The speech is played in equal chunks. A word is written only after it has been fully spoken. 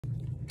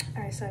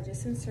All right, so I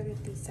just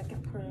inserted the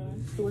second pearl.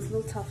 It was a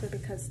little tougher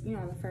because, you know,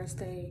 on the first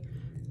day,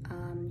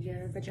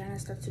 your vagina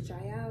starts to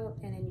dry out,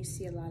 and then you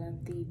see a lot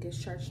of the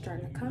discharge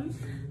starting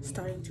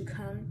to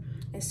come.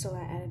 And so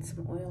I added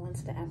some oil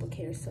onto the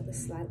applicator so the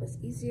slide was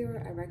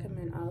easier. I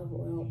recommend olive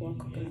oil or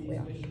coconut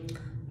oil.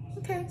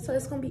 Okay, so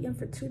it's gonna be in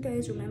for 2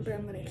 days. Remember,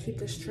 I'm gonna keep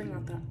the string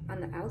on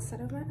the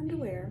outside of my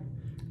underwear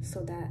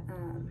so that I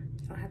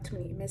don't have too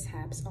many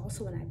mishaps.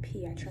 Also, when I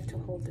pee, I try to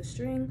hold the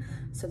string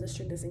so the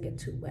string doesn't get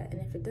too wet. And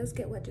if it does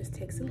get wet, just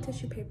take some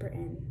tissue paper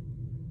and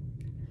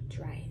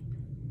dry it.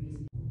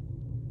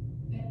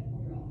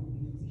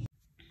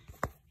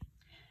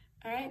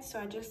 All right, so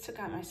I just took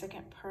out my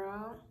second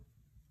pearl.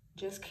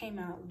 Just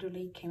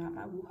literally came out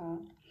my woo-ha.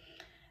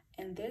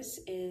 And this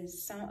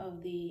is some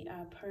of the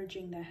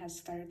purging that has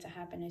started to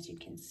happen, as you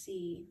can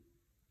see.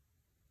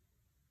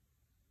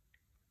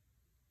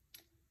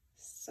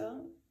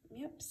 So,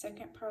 yep,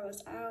 second pearl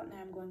is out. Now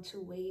I'm going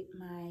to wait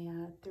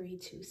my 3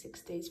 to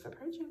 6 days for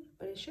purging,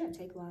 but it shouldn't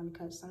take long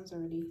because some's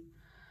already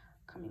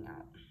coming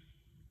out.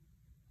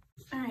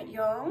 All right,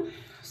 y'all.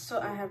 So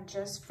I have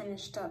just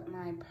finished up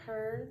my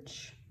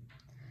purge.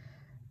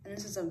 And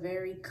this is a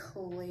very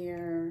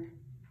clear,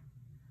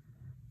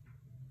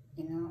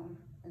 you know,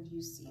 as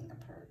you see in the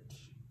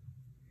purge.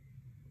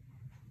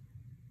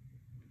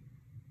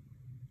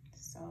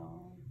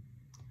 So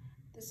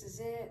this is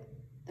it.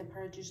 The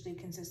purge usually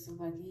consists of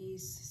like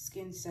these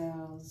skin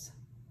cells,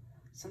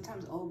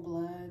 sometimes old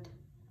blood,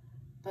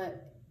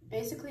 but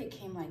basically it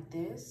came like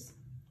this.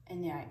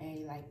 And yeah,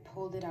 I like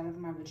pulled it out of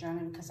my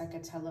vagina because I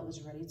could tell it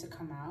was ready to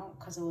come out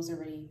because it was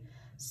already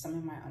some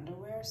in my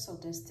underwear. So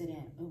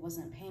it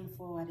wasn't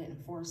painful. I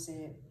didn't force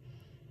it.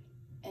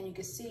 And you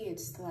can see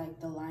it's like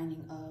the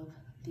lining of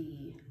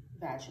the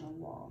vaginal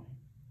wall.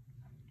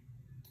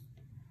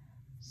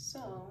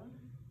 So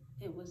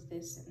it was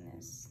this and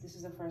this. This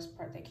is the first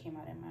part that came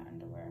out in my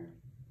underwear.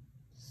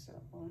 So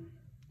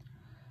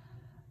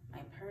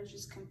my purge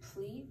is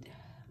complete.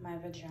 My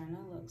vagina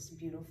looks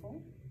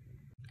beautiful.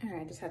 All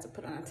right, I just had to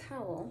put on a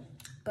towel.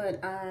 But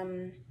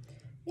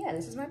yeah,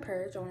 this is my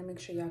purge. I want to make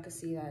sure y'all can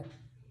see that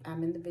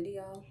I'm in the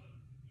video.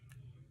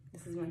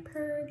 This is my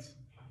purge.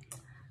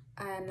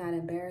 I am not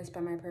embarrassed by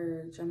my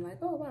purge. I'm like,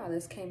 oh wow,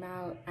 this came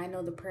out. I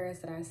know the prayers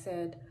that I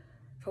said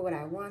for what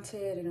I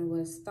wanted, and it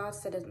was thoughts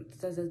that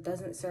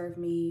doesn't serve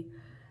me,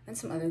 and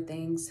some other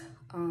things.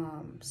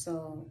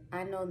 So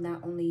I know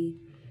not only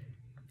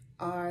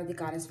are the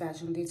Goddess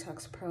Vaginal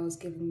Detox pearls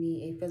giving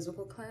me a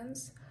physical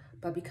cleanse,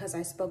 but because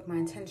I spoke my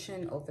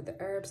intention over the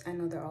herbs, I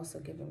know they're also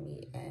giving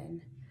me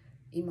an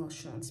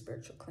emotional and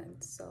spiritual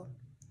cleanse. So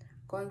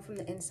going from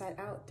the inside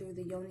out, through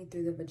the yoni,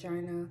 through the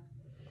vagina,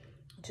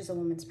 which is a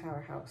woman's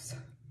powerhouse.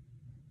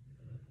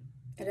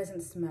 It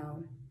doesn't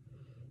smell.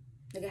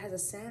 Like, it has a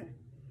scent,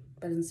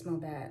 but it doesn't smell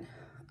bad.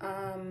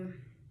 I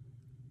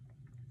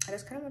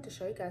just kind of want to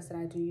show you guys that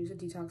I do use the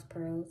detox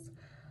pearls.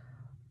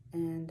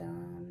 And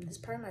this is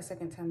probably my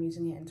second time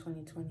using it in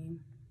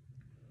 2020.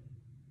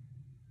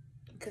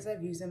 Because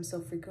I've used them so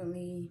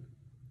frequently.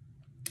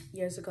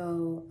 Years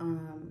ago,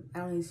 I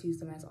don't need to use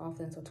them as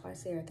often, so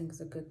twice a year I think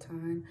is a good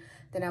time.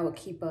 Then I would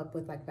keep up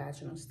with like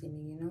vaginal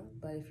steaming, you know?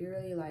 But if you're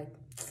really like,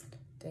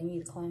 they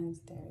need a cleanse,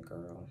 then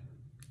girl,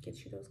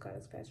 get you those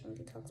Goddess Vaginal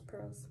Detox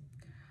pearls.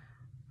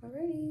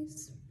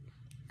 Alrighties,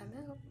 I'm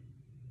out.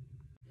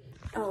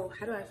 Oh,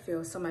 how do I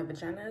feel? So my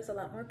vagina is a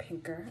lot more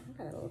pinker. I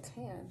got a little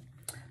tan.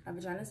 My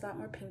vagina is a lot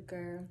more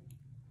pinker.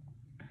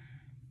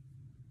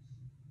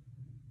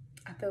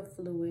 I feel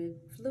fluid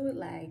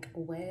like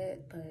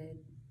wet, but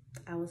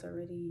I was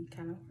already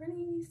kind of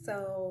horny.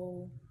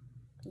 So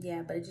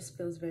yeah, but it just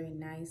feels very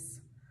nice.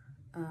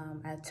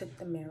 I took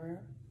the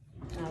mirror.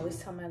 I always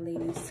tell my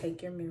ladies,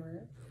 take your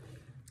mirror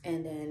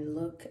and then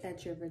look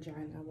at your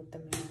vagina with the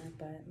mirror.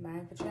 But my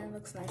vagina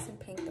looks nice and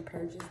pink. The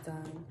purge is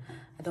done.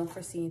 I don't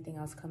foresee anything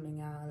else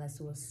coming out unless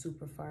it was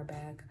super far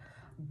back.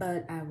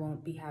 But I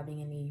won't be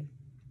having any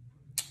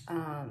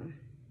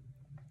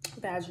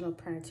vaginal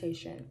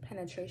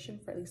penetration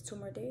for at least 2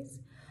 more days.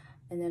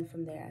 And then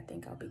from there, I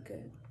think I'll be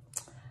good.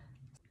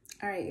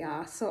 All right,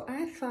 y'all. So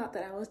I thought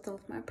that I was done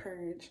with my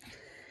purge.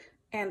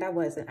 And I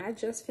wasn't. I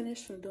just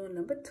finished from doing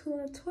number 2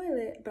 in the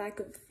toilet, but I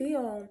could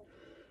feel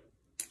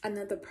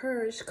another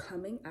purge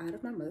coming out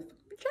of my motherfucking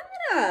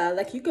vagina.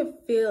 Like, you could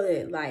feel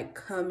it, like,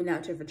 coming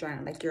out your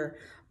vagina, like you're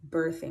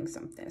birthing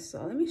something.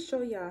 So let me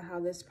show y'all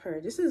how this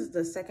purge. This is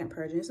the second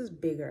purge, and this is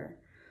bigger.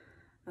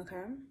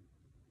 Okay?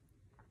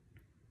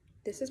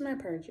 This is my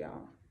purge,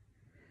 y'all.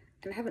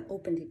 And I haven't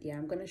opened it yet.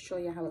 I'm going to show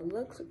you how it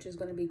looks, which is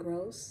going to be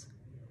gross.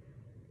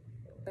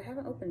 But I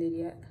haven't opened it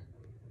yet.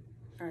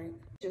 All right.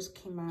 Just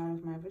came out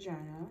of my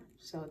vagina,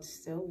 so it's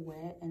still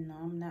wet, and no,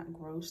 I'm not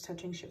gross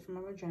touching shit from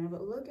my vagina,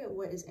 but look at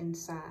what is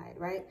inside,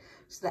 right?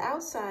 So the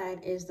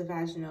outside is the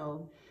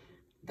vaginal,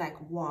 like,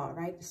 wall,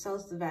 right? The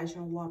cells of the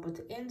vaginal wall, but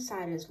the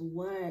inside is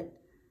what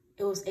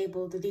it was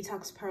able, the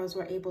detox pearls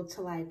were able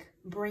to, like,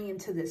 bring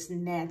into this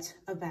net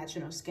of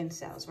vaginal skin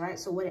cells, right?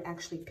 So what it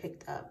actually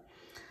picked up.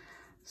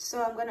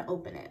 So I'm gonna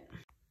open it.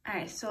 All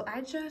right, so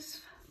I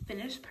just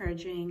finished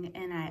purging,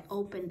 and I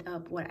opened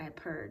up what I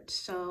purged.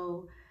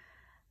 So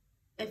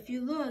if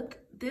you look,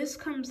 this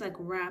comes like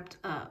wrapped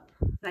up,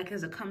 like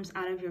as it comes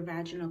out of your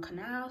vaginal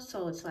canal.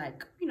 So it's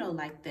like, you know,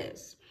 like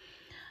this.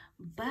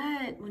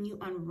 But when you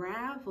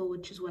unravel,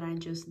 which is what I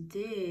just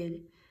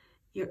did,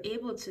 you're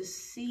able to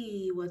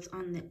see what's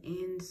on the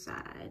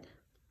inside.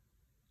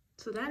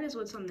 So that is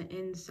what's on the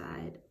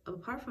inside.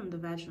 Apart from the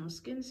vaginal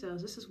skin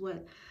cells, this is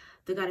what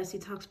the Goddess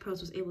Detox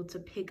Pearls was able to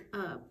pick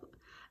up.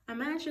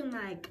 Imagine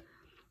like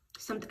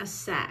a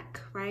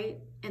sack, right?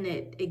 And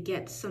it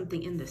gets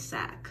something in the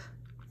sack.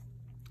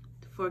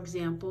 For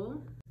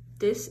example,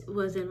 this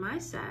was in my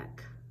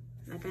sack.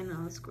 Like, I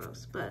know it's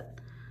gross, but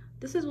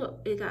this is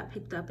what it got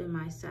picked up in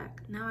my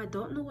sack. Now, I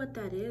don't know what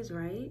that is,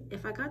 right?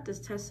 If I got this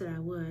tested, I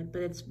would,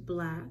 but it's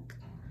black.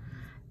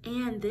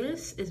 And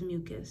this is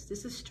mucus.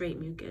 This is straight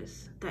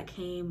mucus that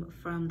came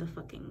from the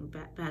fucking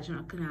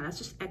vaginal canal. That's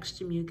just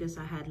extra mucus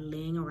I had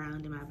laying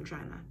around in my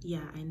vagina.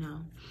 Yeah, I know.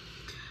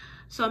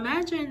 So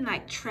imagine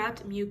like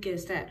trapped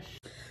mucus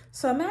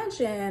So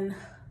imagine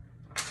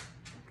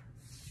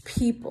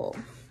people,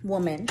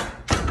 woman,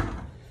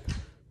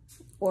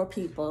 or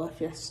people,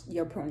 if it's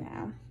your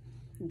pronoun,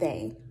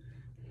 they.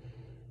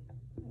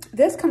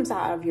 This comes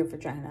out of your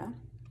vagina.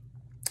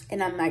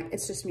 And I'm like,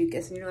 it's just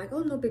mucus. And you're like, oh,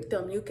 no big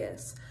deal,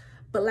 mucus.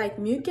 But like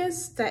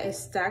mucus that is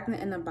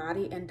stagnant in the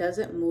body and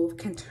doesn't move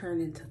can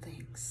turn into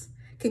things.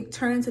 Can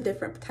turn into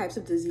different types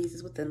of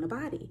diseases within the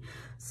body.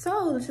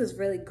 So this is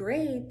really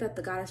great that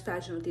the Goddess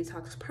Vaginal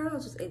Detox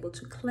Pearls was able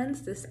to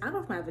cleanse this out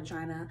of my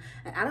vagina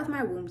and out of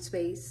my womb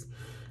space,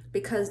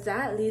 because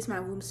that leaves my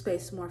womb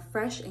space more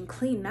fresh and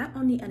clean, not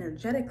only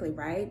energetically,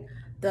 right?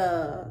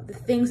 The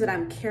things that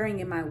I'm carrying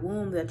in my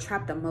womb, the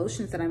trapped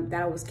emotions that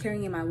I was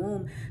carrying in my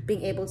womb,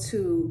 being able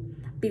to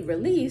be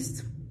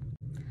released.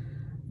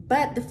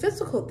 But the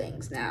physical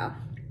things now,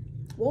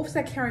 what was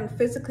I carrying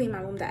physically in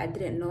my womb that I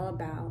didn't know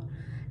about?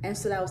 And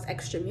so that was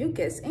extra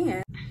mucus.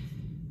 And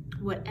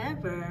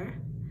whatever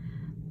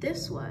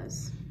this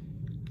was,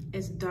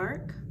 it's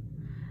dark.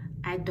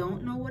 I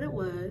don't know what it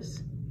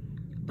was,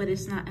 but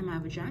it's not in my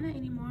vagina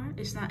anymore.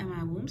 It's not in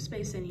my womb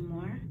space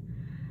anymore.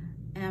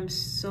 And I'm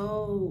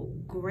so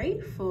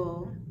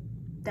grateful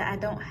that I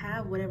don't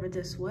have whatever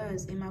this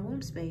was in my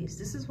womb space.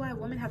 This is why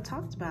women have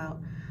talked about,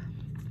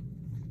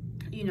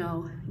 you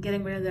know,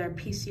 getting rid of their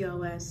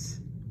PCOS,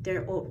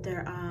 their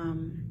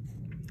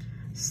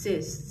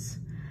cysts.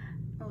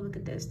 Oh, look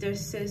at this. Their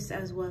cysts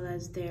as well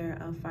as their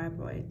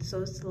fibroids.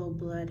 So it's a little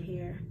blood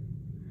here.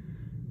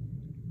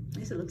 At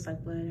least it looks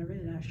like blood. I'm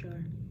really not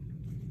sure.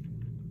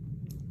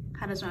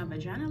 How does my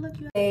vagina look?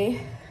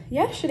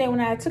 Yesterday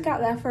when I took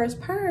out that first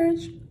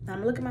purge,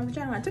 I'm looking at my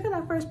vagina. When I took out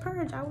that first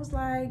purge, I was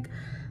like,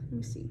 let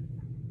me see.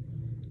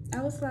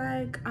 I was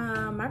like,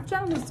 my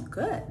vagina was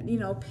good. You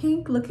know,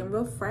 pink, looking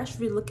real fresh,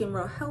 looking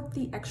real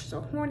healthy,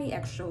 extra horny,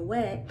 extra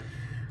wet.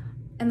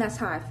 And that's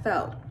how I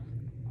felt.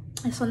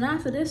 And so now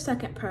after this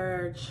second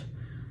purge,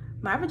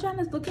 my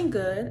vagina is looking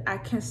good. I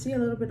can see a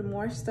little bit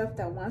more stuff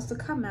that wants to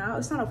come out.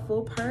 It's not a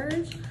full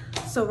purge.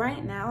 So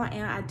right now,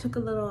 I took a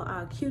little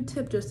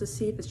Q-tip just to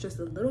see if it's just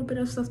a little bit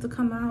of stuff to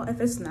come out. If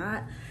it's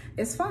not,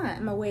 it's fine.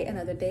 I'm gonna wait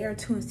another day or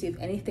two and see if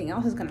anything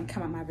else is gonna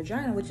come out my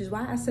vagina, which is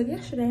why I said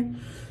yesterday,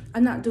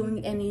 I'm not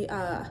doing any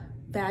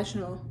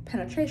vaginal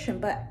penetration,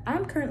 but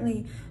I'm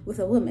currently with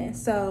a woman.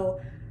 So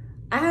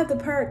I have the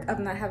perk of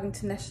not having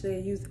to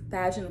necessarily use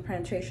vaginal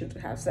penetration to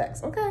have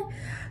sex, okay?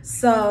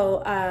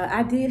 So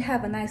I did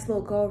have a nice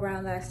little go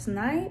around last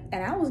night,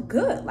 and I was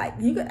good. Like,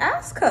 you could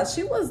ask her,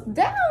 she was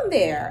down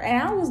there,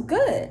 and I was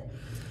good.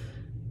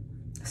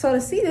 So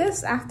to see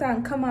this after I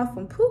come off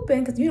from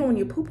pooping, because you know when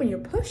you're pooping, you're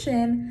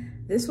pushing,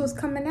 this was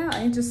coming out,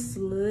 and it just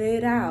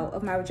slid out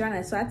of my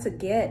vagina. So I had to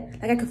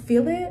get, like, I could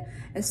feel it,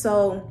 and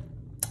so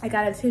I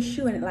got a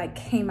tissue, and it like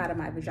came out of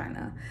my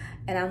vagina.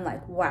 And I'm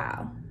like,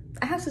 wow.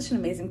 I have such an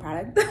amazing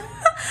product.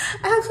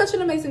 I have such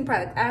an amazing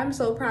product. I'm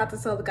so proud to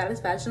sell the Goddess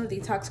Vaginal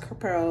Detox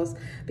Pearls,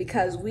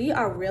 because we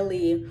are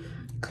really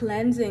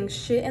cleansing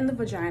shit in the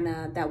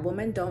vagina that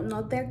women don't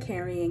know they're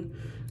carrying.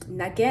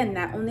 And again,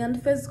 not only on the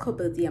physical,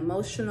 but the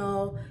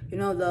emotional, you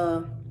know,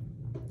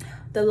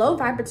 the low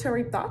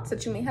vibratory thoughts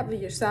that you may have of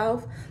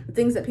yourself, the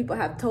things that people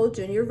have told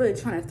you, and you're really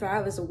trying to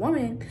thrive as a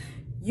woman.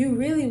 You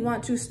really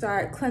want to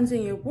start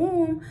cleansing your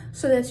womb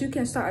so that you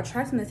can start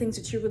attracting the things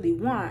that you really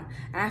want.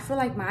 And I feel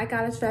like my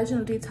Goddess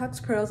Vaginal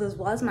Detox Pearls, as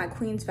well as my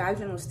Queen's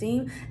Vaginal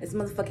Steam, is a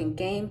motherfucking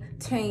game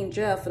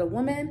changer for the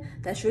woman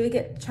that's really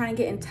trying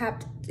to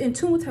get in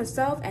tune with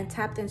herself and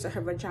tapped into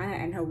her vagina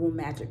and her womb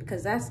magic,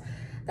 because that's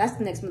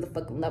the next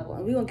motherfucking level.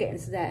 And we're gonna get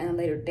into that in a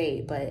later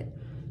date, but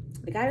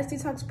the Goddess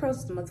Detox Pearls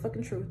is the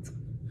motherfucking truth.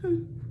 All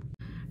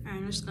right,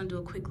 I'm just gonna do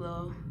a quick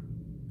little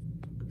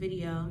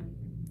video.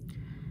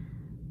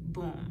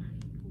 Boom.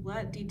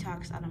 What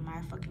detox out of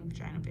my fucking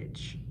vagina,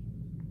 bitch?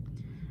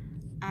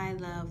 I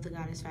love the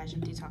Goddess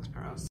Vaginal Detox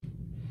Pearls.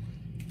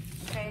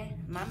 Okay,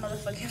 my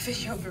motherfucking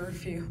video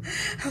review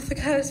of the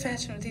Goddess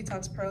Vaginal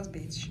Detox Pearls,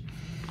 bitch.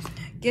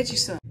 Get you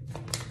some.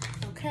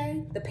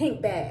 Okay, the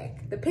pink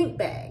bag. The pink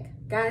bag.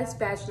 Goddess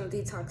Vaginal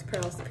Detox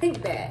Pearls, the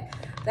pink bag.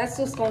 That's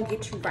what's gonna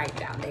get you right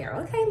down there.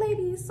 Okay,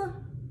 ladies?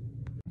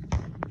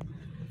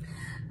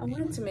 I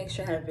wanted to make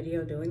sure I had a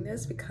video doing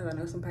this because I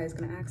know somebody's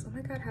gonna ask, oh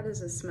my God, how does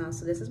this smell?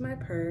 So this is my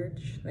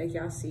purge. Like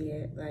y'all see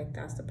it, like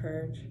that's the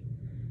purge.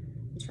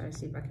 I'm trying to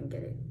see if I can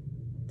get it.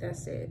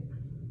 That's it.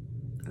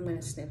 I'm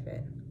gonna sniff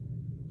it.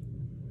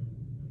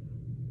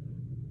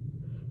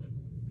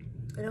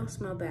 It don't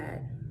smell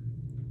bad.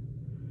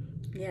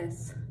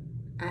 Yes,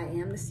 I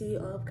am the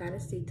CEO of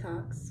Goddess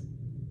Detox.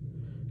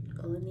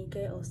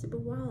 Olanike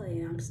Osibawale,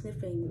 and I'm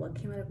sniffing what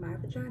came out of my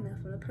vagina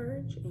from the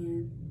purge,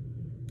 and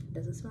it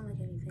doesn't smell like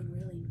anything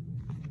really.